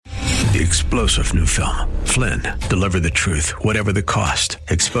The explosive new film, Flynn, deliver the truth, whatever the cost.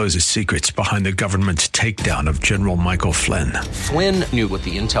 Exposes secrets behind the government's takedown of General Michael Flynn. Flynn knew what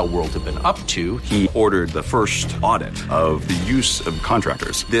the intel world had been up to. He ordered the first audit of the use of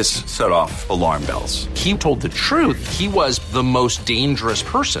contractors. This set off alarm bells. He told the truth. He was the most dangerous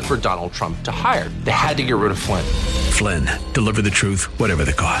person for Donald Trump to hire. They had to get rid of Flynn. Flynn, deliver the truth, whatever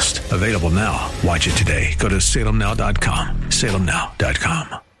the cost. Available now. Watch it today. Go to salemnow.com.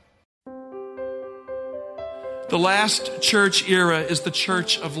 salemnow.com. The last church era is the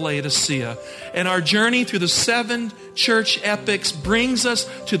church of Laodicea. And our journey through the 7 church epics brings us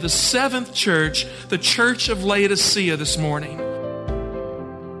to the 7th church, the church of Laodicea this morning.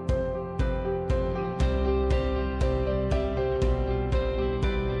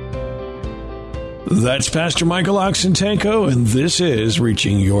 That's Pastor Michael Oxentenko, and this is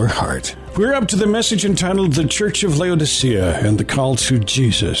Reaching Your Heart. We're up to the message entitled The Church of Laodicea and the Call to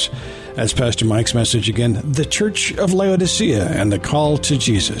Jesus. That's Pastor Mike's message again, The Church of Laodicea and the Call to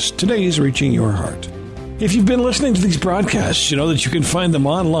Jesus. Today is Reaching Your Heart. If you've been listening to these broadcasts, you know that you can find them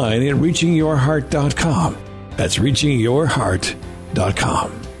online at reachingyourheart.com. That's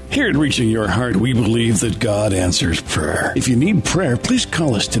reachingyourheart.com. Here at Reaching Your Heart, we believe that God answers prayer. If you need prayer, please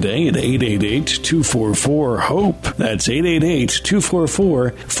call us today at 888-244-HOPE. That's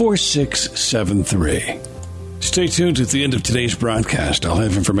 888-244-4673. Stay tuned at the end of today's broadcast. I'll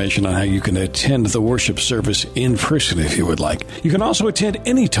have information on how you can attend the worship service in person if you would like. You can also attend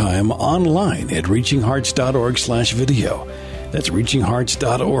anytime online at reachinghearts.org/video. That's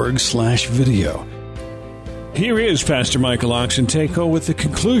reachinghearts.org/video. Here is Pastor Michael Oxentenko with the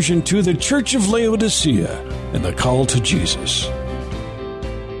conclusion to the Church of Laodicea and the Call to Jesus.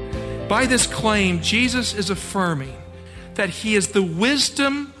 By this claim, Jesus is affirming that he is the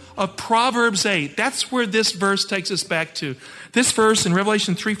wisdom of Proverbs 8. That's where this verse takes us back to. This verse in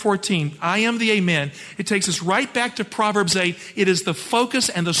Revelation 3:14, I am the Amen. It takes us right back to Proverbs 8. It is the focus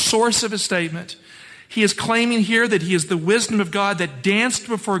and the source of his statement. He is claiming here that he is the wisdom of God that danced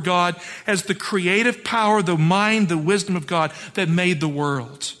before God as the creative power, the mind, the wisdom of God that made the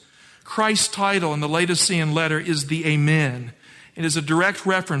world. Christ's title in the Laodicean letter is the Amen. It is a direct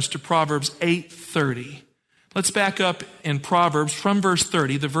reference to Proverbs 8:30. Let's back up in Proverbs from verse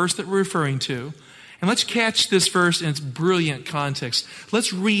 30, the verse that we're referring to, and let's catch this verse in its brilliant context.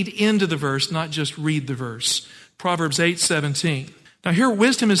 Let's read into the verse, not just read the verse. Proverbs 8:17. Now here,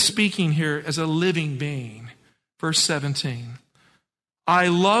 wisdom is speaking here as a living being. Verse 17. I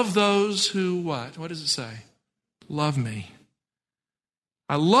love those who what? What does it say? Love me.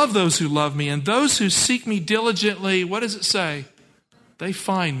 I love those who love me, and those who seek me diligently, what does it say? They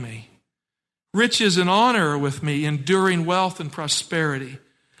find me. Riches and honor are with me, enduring wealth and prosperity.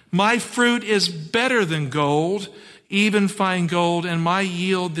 My fruit is better than gold, even fine gold, and my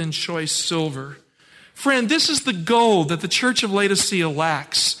yield than choice silver. Friend, this is the gold that the church of Laodicea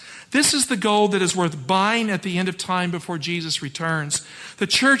lacks. This is the gold that is worth buying at the end of time before Jesus returns. The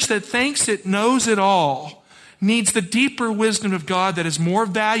church that thinks it knows it all needs the deeper wisdom of God that is more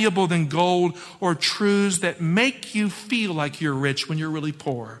valuable than gold or truths that make you feel like you're rich when you're really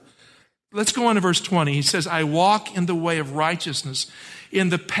poor. Let's go on to verse 20. He says, I walk in the way of righteousness, in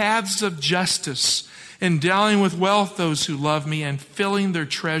the paths of justice, endowing with wealth those who love me and filling their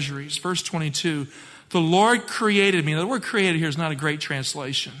treasuries. Verse 22, the Lord created me. Now, the word created here is not a great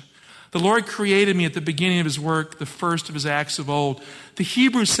translation. The Lord created me at the beginning of his work, the first of his acts of old. The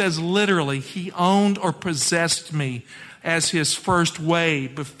Hebrew says literally, he owned or possessed me as his first way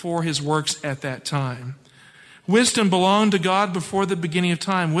before his works at that time. Wisdom belonged to God before the beginning of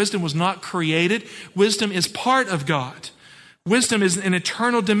time. Wisdom was not created. Wisdom is part of God. Wisdom is an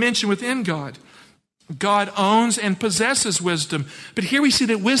eternal dimension within God. God owns and possesses wisdom. But here we see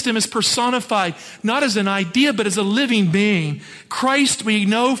that wisdom is personified, not as an idea, but as a living being. Christ, we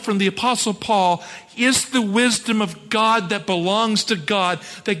know from the Apostle Paul, is the wisdom of God that belongs to God,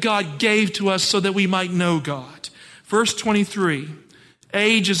 that God gave to us so that we might know God. Verse 23,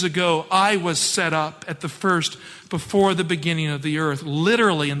 ages ago, I was set up at the first before the beginning of the earth.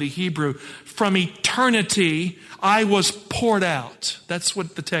 Literally in the Hebrew, from eternity, I was poured out. That's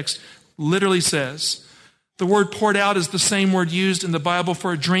what the text literally says. The word poured out is the same word used in the Bible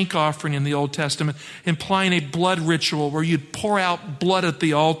for a drink offering in the Old Testament, implying a blood ritual where you'd pour out blood at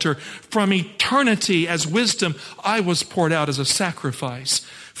the altar. From eternity, as wisdom, I was poured out as a sacrifice.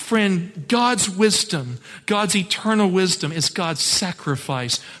 Friend, God's wisdom, God's eternal wisdom is God's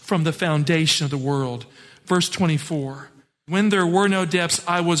sacrifice from the foundation of the world. Verse 24, when there were no depths,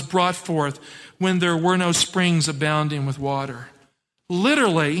 I was brought forth, when there were no springs abounding with water.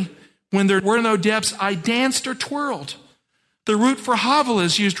 Literally, when there were no depths, I danced or twirled. The root for Havilah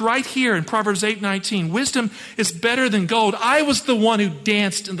is used right here in Proverbs 8:19. Wisdom is better than gold. I was the one who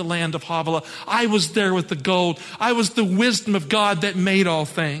danced in the land of Havilah. I was there with the gold. I was the wisdom of God that made all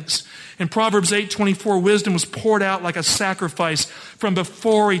things. In Proverbs 8:24, wisdom was poured out like a sacrifice from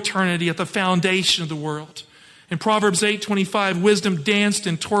before eternity at the foundation of the world. In Proverbs 8:25, wisdom danced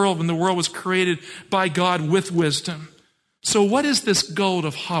and twirled when the world was created by God with wisdom. So what is this gold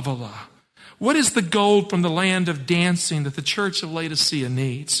of Havilah? What is the gold from the land of dancing that the church of Laodicea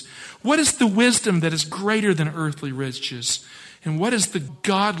needs? What is the wisdom that is greater than earthly riches? And what is the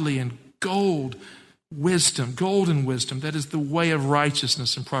godly and golden wisdom that is the way of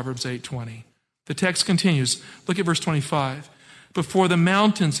righteousness in Proverbs 8:20? The text continues. Look at verse 25. Before the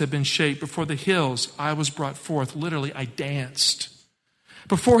mountains had been shaped, before the hills, I was brought forth. Literally, I danced.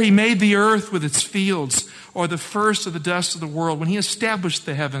 Before he made the earth with its fields, or the first of the dust of the world, when he established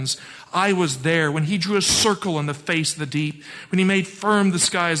the heavens, I was there. When he drew a circle on the face of the deep, when he made firm the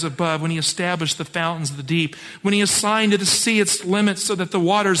skies above, when he established the fountains of the deep, when he assigned to the sea its limits so that the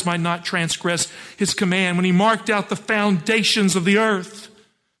waters might not transgress his command, when he marked out the foundations of the earth.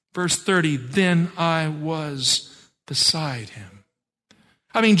 Verse 30, then I was beside him.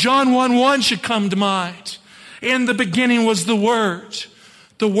 John 1:1 should come to mind. In the beginning was the Word.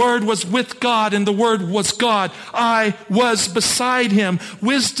 The Word was with God, and the Word was God. I was beside him.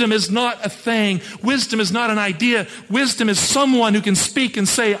 Wisdom is not a thing. Wisdom is not an idea. Wisdom is someone who can speak and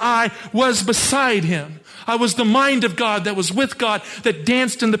say, I was beside him. I was the mind of God that was with God, that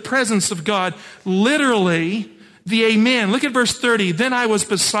danced in the presence of God. Literally, the amen. Look at verse 30. Then I was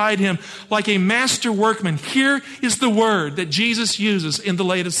beside him like a master workman. Here is the word that Jesus uses in the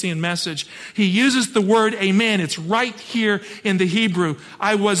Laodicean message. He uses the word amen. It's right here in the Hebrew.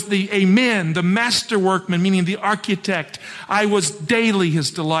 I was the amen, the master workman, meaning the architect. I was daily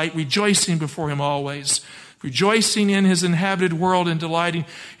his delight, rejoicing before him always. Rejoicing in his inhabited world and delighting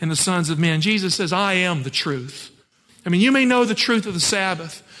in the sons of men. Jesus says, I am the truth. You may know the truth of the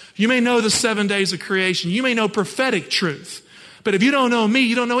Sabbath. You may know the 7 days of creation. You may know prophetic truth. But if you don't know me,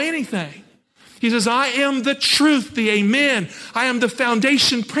 you don't know anything. He says, I am the truth, the amen. I am the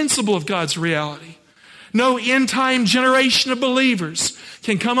foundation principle of God's reality. No end-time generation of believers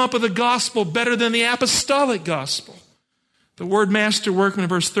can come up with a gospel better than the apostolic gospel. The word master workman in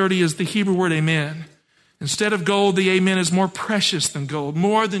verse 30 is the Hebrew word amen. Instead of gold, the amen is more precious than gold,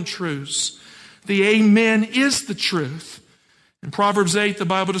 more than truths. The amen is the truth. In Proverbs 8, the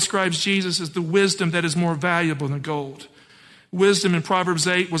Bible describes Jesus as the wisdom that is more valuable than gold. Wisdom in Proverbs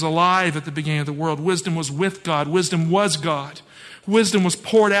 8 was alive at the beginning of the world. Wisdom was with God. Wisdom was God. Wisdom was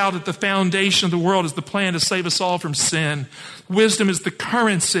poured out at the foundation of the world as the plan to save us all from sin. Wisdom is the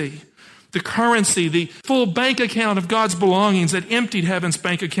currency, the full bank account of God's belongings that emptied heaven's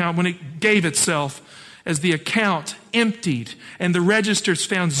bank account when it gave itself. As the account emptied and the registers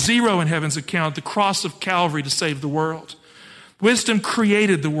found zero in heaven's account, the cross of Calvary to save the world. Wisdom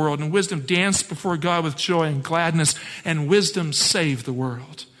created the world, and wisdom danced before God with joy and gladness, and wisdom saved the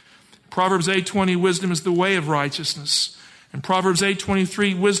world. Proverbs 8:20, wisdom is the way of righteousness. In Proverbs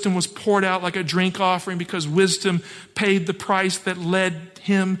 8:23, wisdom was poured out like a drink offering because wisdom paid the price that led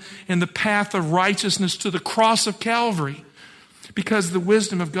him in the path of righteousness to the cross of Calvary. Because the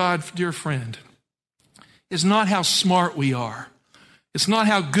wisdom of God, dear friend, is not how smart we are. It's not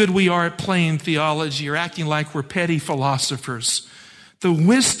how good we are at playing theology or acting like we're petty philosophers. The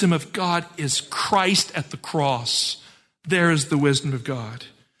wisdom of God is Christ at the cross. There is the wisdom of God.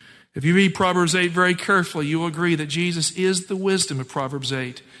 If you read Proverbs 8 very carefully, you will agree that Jesus is the wisdom of Proverbs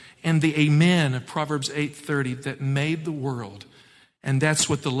 8 and the amen of Proverbs 8:30 that made the world. And that's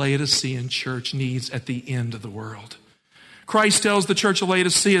what the Laodicean church needs at the end of the world. Christ tells the church of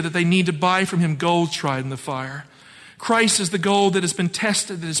Laodicea that they need to buy from him gold tried in the fire. Christ is the gold that has been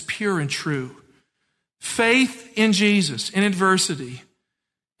tested, that is pure and true. Faith in Jesus in adversity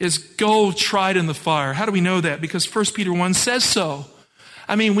is gold tried in the fire. How do we know that? Because 1 Peter 1 says so.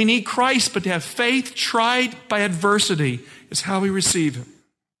 We need Christ, but to have faith tried by adversity is how we receive him.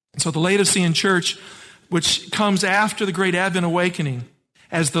 And so the Laodicean church, which comes after the great Advent awakening,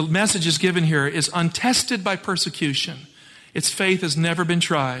 as the message is given here, is untested by persecution. Its faith has never been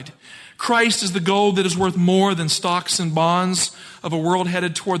tried. Christ is the gold that is worth more than stocks and bonds of a world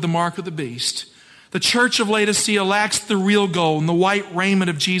headed toward the mark of the beast. The church of Laodicea lacks the real gold and the white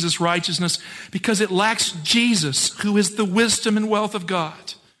raiment of Jesus' righteousness because it lacks Jesus, who is the wisdom and wealth of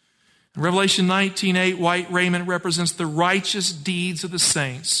God. In Revelation 19:8, white raiment represents the righteous deeds of the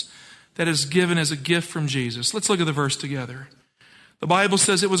saints that is given as a gift from Jesus. Let's look at the verse together. The Bible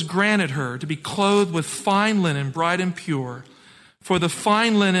says it was granted her to be clothed with fine linen, bright and pure, For the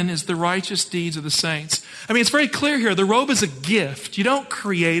fine linen is the righteous deeds of the saints. I mean, it's very clear here. The robe is a gift. You don't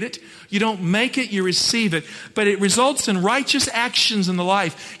create it. You don't make it. You receive it. But it results in righteous actions in the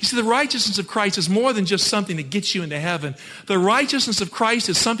life. You see, the righteousness of Christ is more than just something that gets you into heaven. The righteousness of Christ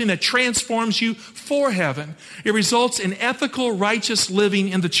is something that transforms you for heaven. It results in ethical, righteous living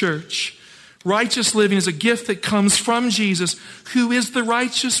in the church. Righteous living is a gift that comes from Jesus, who is the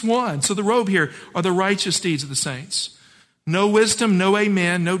righteous one. So the robe here are the righteous deeds of the saints. No wisdom, no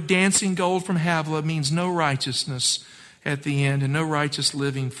amen, no dancing gold from Havilah means no righteousness at the end and no righteous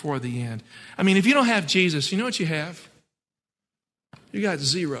living for the end. I mean, if you don't have Jesus, you know what you have? You got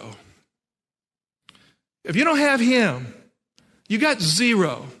zero. If you don't have Him, you got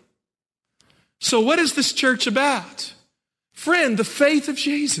zero. So what is this church about? Friend, the faith of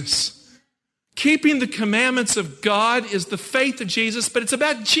Jesus. Keeping the commandments of God is the faith of Jesus, but it's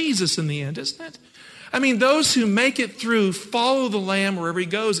about Jesus in the end, isn't it? I mean, those who make it through follow the Lamb wherever He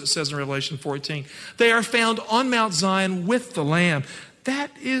goes, it says in Revelation 14. They are found on Mount Zion with the Lamb.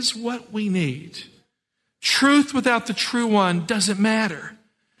 That is what we need. Truth without the true one doesn't matter.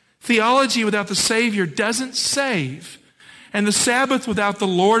 Theology without the Savior doesn't save. And the Sabbath without the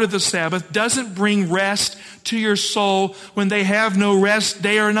Lord of the Sabbath doesn't bring rest to your soul when they have no rest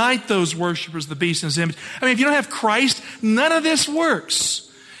day or night, those worshipers of the beast and His image. I mean, if you don't have Christ, none of this works.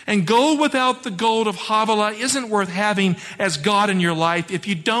 And gold without the gold of Havilah isn't worth having as God in your life if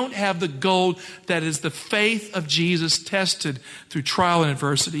you don't have the gold that is the faith of Jesus tested through trial and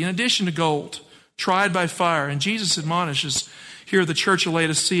adversity. In addition to gold, tried by fire. And Jesus admonishes here the church of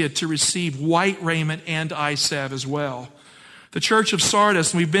Laodicea to receive white raiment and eye salve as well. The church of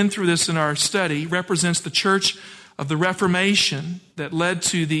Sardis, and we've been through this in our study, represents the church of the Reformation that led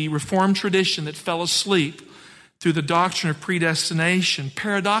to the Reformed tradition that fell asleep through the doctrine of predestination.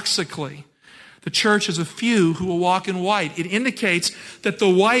 Paradoxically, the church is a few who will walk in white. It indicates that the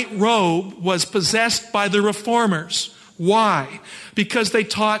white robe was possessed by the reformers. Why? Because they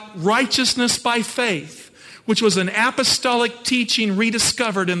taught righteousness by faith, which was an apostolic teaching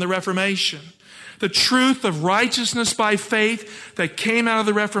rediscovered in the Reformation. The truth of righteousness by faith that came out of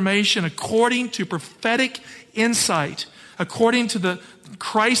the Reformation according to prophetic insight, according to the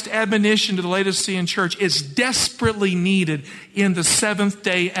Christ admonition to the Laodicean church, is desperately needed in the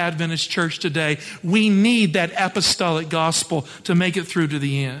Seventh-day Adventist church today. We need that apostolic gospel to make it through to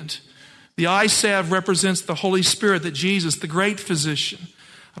the end. The eye salve represents the Holy Spirit that Jesus, the great physician,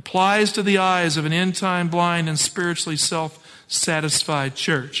 applies to the eyes of an end-time blind and spiritually self-satisfied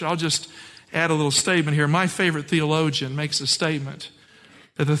church. I'll just add a little statement here. My favorite theologian makes a statement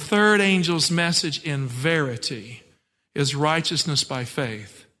that the third angel's message in verity is righteousness by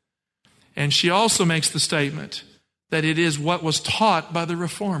faith. And she also makes the statement that it is what was taught by the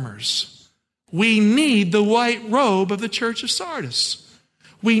reformers. We need the white robe of the church of Sardis.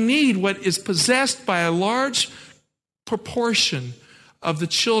 We need what is possessed by a large proportion of the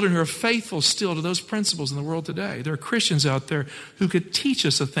children who are faithful still to those principles in the world today. There are Christians out there who could teach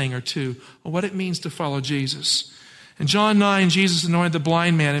us a thing or two on what it means to follow Jesus. In John 9, Jesus anointed the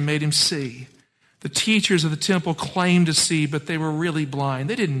blind man and made him see. The teachers of the temple claimed to see, but they were really blind.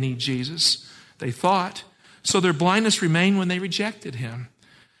 They didn't need Jesus, they thought. So their blindness remained when they rejected Him.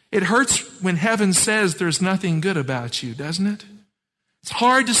 It hurts when heaven says there's nothing good about you, doesn't it? It's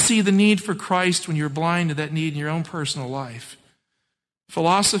hard to see the need for Christ when you're blind to that need in your own personal life.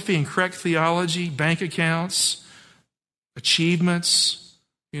 Philosophy and correct theology, bank accounts, achievements,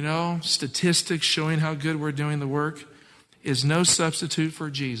 statistics showing how good we're doing the work is no substitute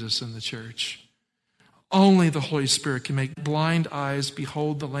for Jesus in the church. Only the Holy Spirit can make blind eyes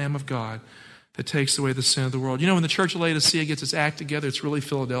behold the Lamb of God that takes away the sin of the world. When the church of Laodicea gets its act together, it's really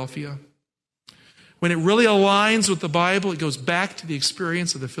Philadelphia. When it really aligns with the Bible, it goes back to the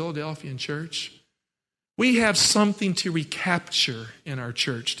experience of the Philadelphian church. We have something to recapture in our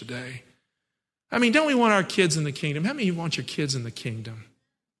church today. I mean, don't we want our kids in the kingdom? How many of you want your kids in the kingdom?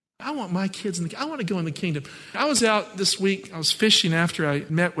 I want my kids in the kingdom. I want to go in the kingdom. I was out this week. I was fishing after I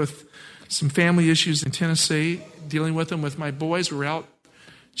met with some family issues in Tennessee, dealing with them with my boys. We were out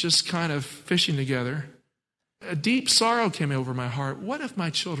just kind of fishing together. A deep sorrow came over my heart. What if my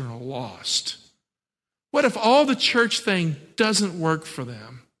children are lost? What if all the church thing doesn't work for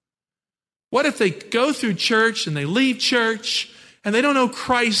them? What if they go through church and they leave church and they don't know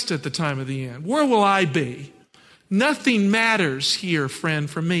Christ at the time of the end? Where will I be? Nothing matters here, friend,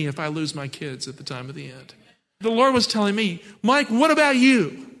 for me if I lose my kids at the time of the end. The Lord was telling me, Mike, what about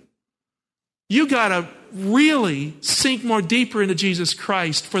you? You got to really sink more deeper into Jesus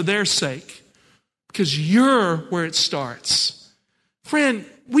Christ for their sake, because you're where it starts. Friend,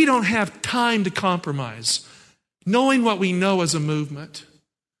 we don't have time to compromise. knowing what we know as a movement.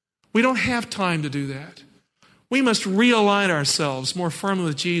 We don't have time to do that. We must realign ourselves more firmly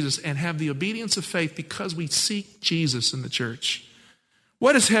with Jesus and have the obedience of faith because we seek Jesus in the church.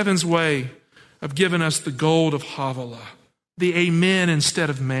 What is heaven's way of giving us the gold of Havilah, the amen instead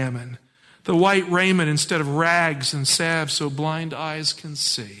of mammon, the white raiment instead of rags and salve so blind eyes can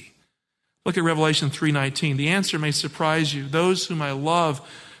see? Look at Revelation 3:19. The answer may surprise you. Those whom I love,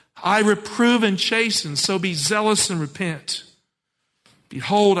 I reprove and chasten, so be zealous and repent.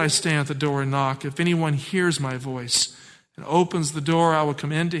 Behold, I stand at the door and knock. If anyone hears my voice and opens the door, I will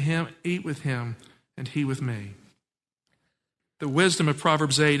come into him, eat with him, and he with me. The wisdom of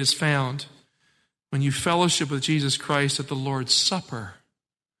Proverbs 8 is found when you fellowship with Jesus Christ at the Lord's Supper.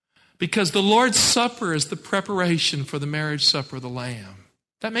 Because the Lord's Supper is the preparation for the marriage supper of the Lamb.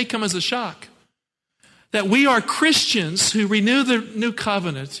 That may come as a shock. That we are Christians who renew the new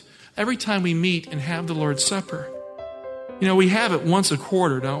covenant every time we meet and have the Lord's Supper. You know, we have it once a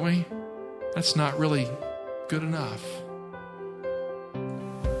quarter, don't we? That's not really good enough.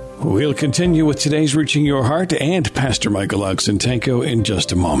 We'll continue with today's Reaching Your Heart and Pastor Michael Oxentenko in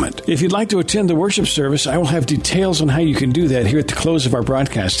just a moment. If you'd like to attend the worship service, I will have details on how you can do that here at the close of our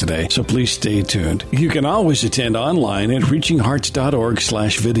broadcast today, so please stay tuned. You can always attend online at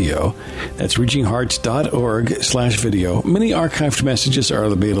reachinghearts.org/video. That's reachinghearts.org/video. Many archived messages are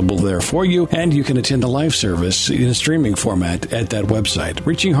available there for you, and you can attend the live service in a streaming format at that website,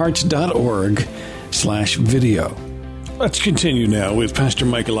 reachinghearts.org/video. Let's continue now with Pastor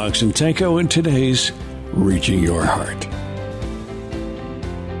Michael Oxentenko in today's Reaching Your Heart.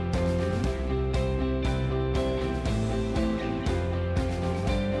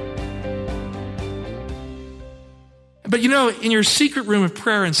 But you know, in your secret room of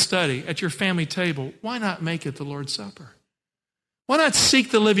prayer and study, at your family table, why not make it the Lord's Supper? Why not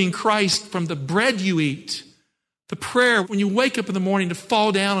seek the living Christ from the bread you eat, the prayer when you wake up in the morning to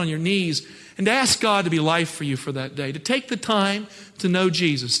fall down on your knees and to ask God to be life for you for that day, to take the time to know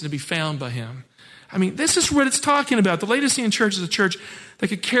Jesus and to be found by Him. I mean, this is what it's talking about. The Laodicean church is a church that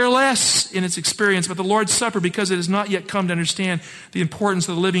could care less in its experience about the Lord's Supper because it has not yet come to understand the importance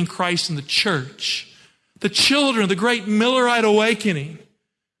of the living Christ in the church. The children of the great Millerite awakening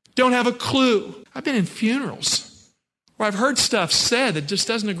don't have a clue. I've been in funerals where I've heard stuff said that just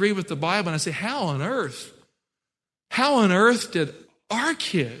doesn't agree with the Bible, and I say, how on earth did our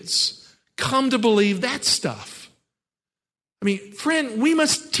kids come to believe that stuff? I mean, friend, we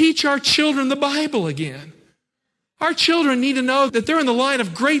must teach our children the Bible again. Our children need to know that they're in the line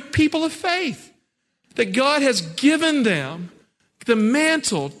of great people of faith, that God has given them the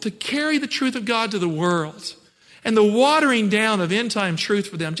mantle to carry the truth of God to the world. And the watering down of end-time truth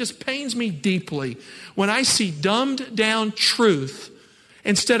for them just pains me deeply when I see dumbed down truth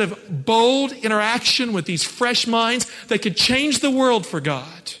instead of bold interaction with these fresh minds that could change the world for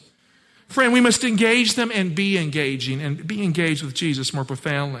God. Friend, we must engage them and be engaging and be engaged with Jesus more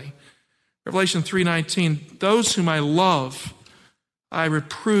profoundly. Revelation 3:19, those whom I love, I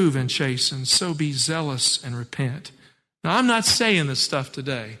reprove and chasten, so be zealous and repent. Now, I'm not saying this stuff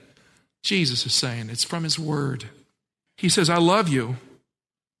today. Jesus is saying it's from His Word. He says, I love you,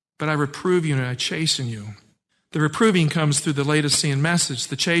 but I reprove you and I chasten you. The reproving comes through the Laodicean message.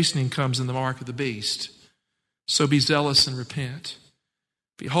 The chastening comes in the mark of the beast. So be zealous and repent.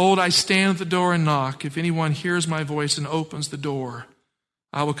 Behold, I stand at the door and knock. If anyone hears my voice and opens the door,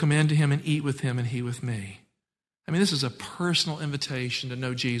 I will come in to him and eat with him and he with me. I mean, this is a personal invitation to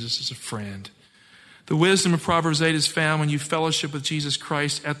know Jesus as a friend. The wisdom of Proverbs 8 is found when you fellowship with Jesus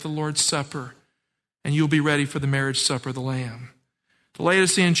Christ at the Lord's Supper, and you'll be ready for the marriage supper of the Lamb. The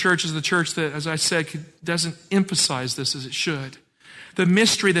Laodicean church is the church that, as I said, doesn't emphasize this as it should. The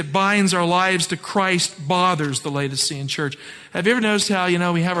mystery that binds our lives to Christ bothers the Laodicean church. Have you ever noticed how,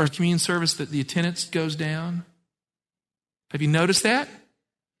 we have our communion service that the attendance goes down? Have you noticed that?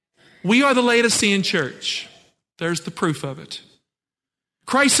 We are the Laodicean church. There's the proof of it.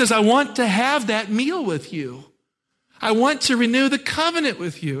 Christ says, I want to have that meal with you. I want to renew the covenant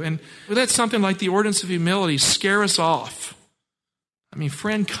with you. And let something like the ordinance of humility scare us off. I mean,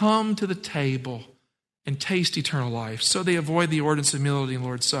 friend, come to the table and taste eternal life. So they avoid the ordinance of humility in the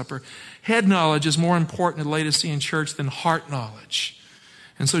Lord's Supper. Head knowledge is more important in the Laodicean church than heart knowledge.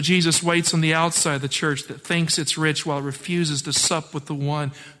 And so Jesus waits on the outside of the church that thinks it's rich while it refuses to sup with the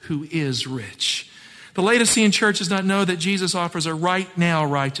one who is rich. The Laodicean church does not know that Jesus offers a right now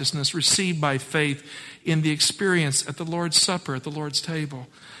righteousness received by faith in the experience at the Lord's Supper, at the Lord's table.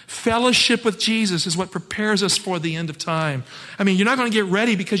 Fellowship with Jesus is what prepares us for the end of time. I mean, you're not going to get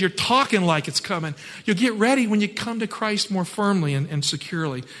ready because you're talking like it's coming. You'll get ready when you come to Christ more firmly and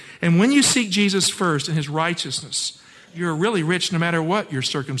securely. And when you seek Jesus first and his righteousness, you're really rich no matter what your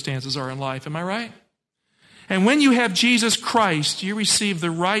circumstances are in life. Am I right? And when you have Jesus Christ, you receive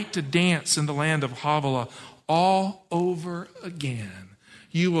the right to dance in the land of Havilah all over again.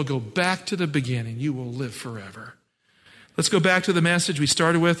 You will go back to the beginning. You will live forever. Let's go back to the message we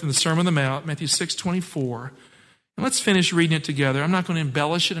started with in the Sermon on the Mount, Matthew 6:24. And let's finish reading it together. I'm not going to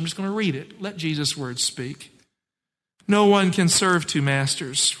embellish it. I'm just going to read it. Let Jesus' words speak. No one can serve two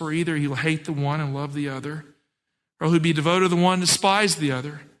masters, for either he will hate the one and love the other, or he'll be devoted to the one and despise the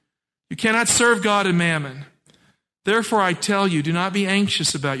other. You cannot serve God and mammon. Therefore, I tell you, do not be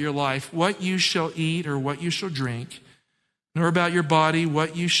anxious about your life, what you shall eat or what you shall drink, nor about your body,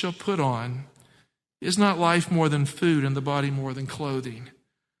 what you shall put on. Is not life more than food and the body more than clothing?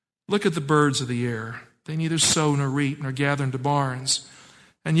 Look at the birds of the air. They neither sow nor reap nor gather into barns,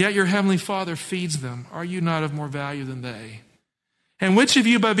 and yet your heavenly Father feeds them. Are you not of more value than they? And which of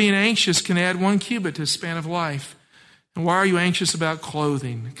you, by being anxious, can add 1 cubit to his span of life? And why are you anxious about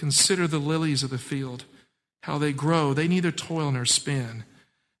clothing? Consider the lilies of the field, how they grow. They neither toil nor spin.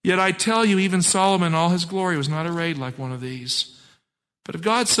 Yet I tell you, even Solomon in all his glory was not arrayed like one of these. But if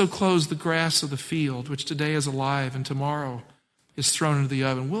God so clothes the grass of the field, which today is alive and tomorrow is thrown into the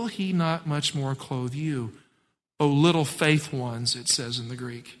oven, will he not much more clothe you, O little faith ones, it says in the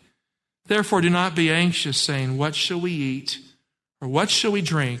Greek? Therefore do not be anxious, saying, what shall we eat? Or what shall we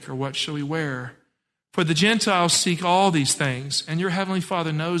drink? Or what shall we wear? For the Gentiles seek all these things, and your heavenly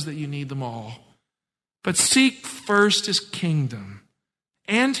Father knows that you need them all. But seek first his kingdom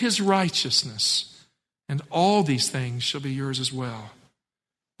and his righteousness, and all these things shall be yours as well.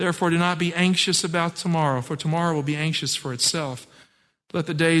 Therefore, do not be anxious about tomorrow, for tomorrow will be anxious for itself. Let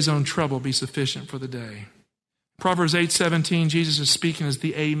the day's own trouble be sufficient for the day. Proverbs 8:17, Jesus is speaking as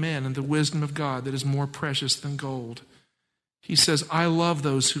the Amen and the wisdom of God that is more precious than gold. He says, I love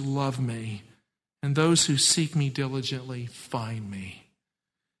those who love me, and those who seek me diligently find me.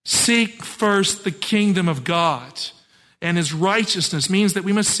 Seek first the kingdom of God, and his righteousness means that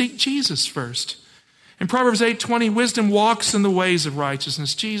we must seek Jesus first. In Proverbs 8:20, wisdom walks in the ways of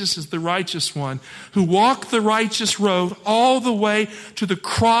righteousness. Jesus is the righteous one who walked the righteous road all the way to the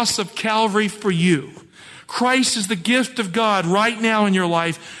cross of Calvary for you. Christ is the gift of God right now in your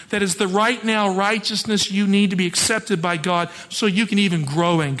life. That is the right now righteousness you need to be accepted by God so you can even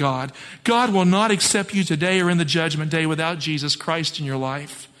grow in God. God will not accept you today or in the judgment day without Jesus Christ in your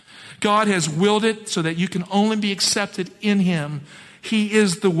life. God has willed it so that you can only be accepted in him. He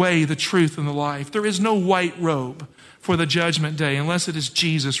is the way, the truth, and the life. There is no white robe for the judgment day unless it is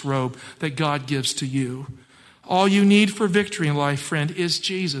Jesus' robe that God gives to you. All you need for victory in life, friend, is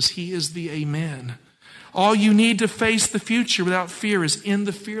Jesus. He is the Amen. All you need to face the future without fear is in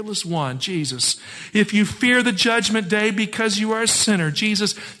the fearless one, Jesus. If you fear the judgment day because you are a sinner,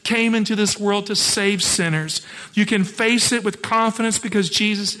 Jesus came into this world to save sinners. You can face it with confidence because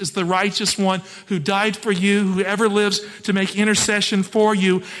Jesus is the righteous one who died for you, who ever lives to make intercession for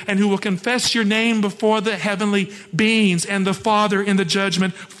you, and who will confess your name before the heavenly beings and the Father in the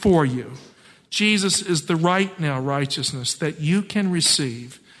judgment for you. Jesus is the right now righteousness that you can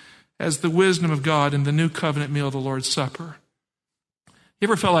receive as the wisdom of God in the new covenant meal of the Lord's Supper. You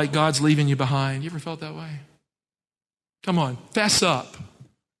ever felt like God's leaving you behind? You ever felt that way? Come on, fess up.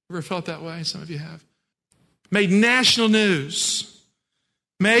 You ever felt that way? Some of you have. Made national news.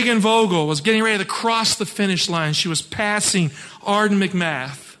 Megan Vogel was getting ready to cross the finish line. She was passing Arden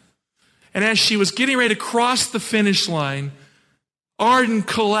McMath. And as she was getting ready to cross the finish line, Arden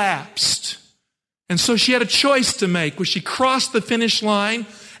collapsed. And so she had a choice to make. Would she cross the finish line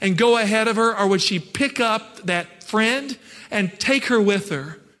and go ahead of her, or would she pick up that friend and take her with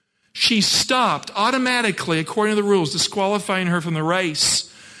her? She stopped automatically, according to the rules, disqualifying her from the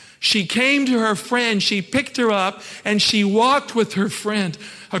race. She came to her friend, she picked her up, and she walked with her friend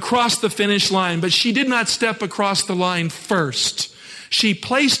across the finish line, but she did not step across the line first. She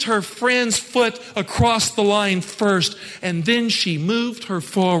placed her friend's foot across the line first, and then she moved her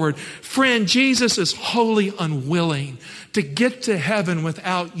forward. Friend, Jesus is wholly unwilling to get to heaven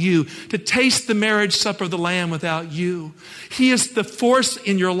without you, to taste the marriage supper of the Lamb without you. He is the force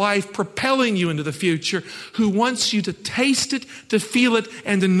in your life propelling you into the future, who wants you to taste it, to feel it,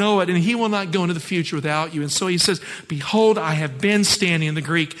 and to know it, and he will not go into the future without you. And so he says, behold, I have been standing, in the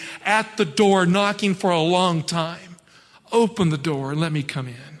Greek, at the door knocking for a long time. Open the door and let me come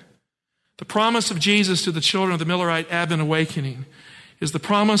in. The promise of Jesus to the children of the Millerite Advent Awakening is the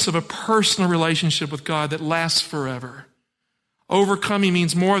promise of a personal relationship with God that lasts forever. Overcoming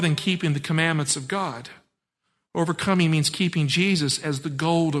means more than keeping the commandments of God. Overcoming means keeping Jesus as the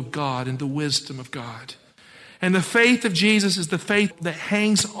gold of God and the wisdom of God. And the faith of Jesus is the faith that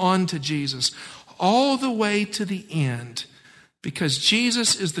hangs on to Jesus all the way to the end, because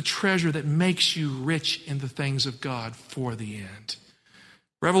Jesus is the treasure that makes you rich in the things of God for the end.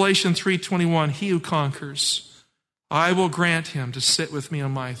 Revelation 3:21, he who conquers, I will grant him to sit with me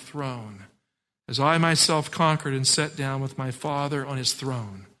on my throne, as I myself conquered and sat down with my Father on his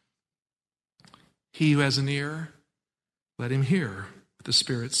throne. He who has an ear, let him hear what the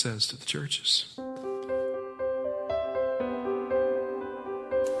Spirit says to the churches.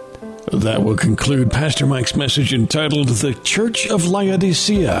 That will conclude Pastor Mike's message entitled The Church of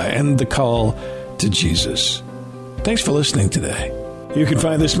Laodicea and the Call to Jesus. Thanks for listening today. You can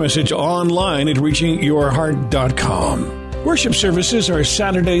find this message online at reachingyourheart.com. Worship services are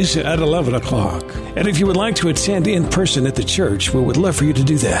Saturdays at 11 o'clock. And if you would like to attend in person at the church, we would love for you to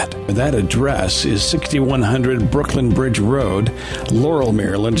do that. That address is 6100 Brooklyn Bridge Road, Laurel,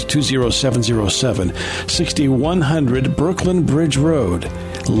 Maryland, 20707. 6100 Brooklyn Bridge Road,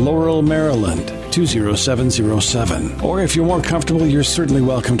 Laurel, Maryland, 20707. Or if you're more comfortable, you're certainly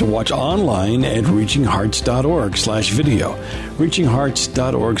welcome to watch online at reachinghearts.org/video.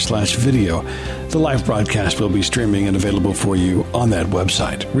 reachinghearts.org/video. The live broadcast will be streaming and available for you on that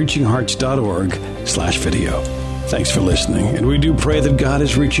website, reachinghearts.org/video. Thanks for listening, and we do pray that God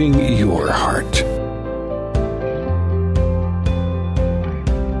is reaching your heart.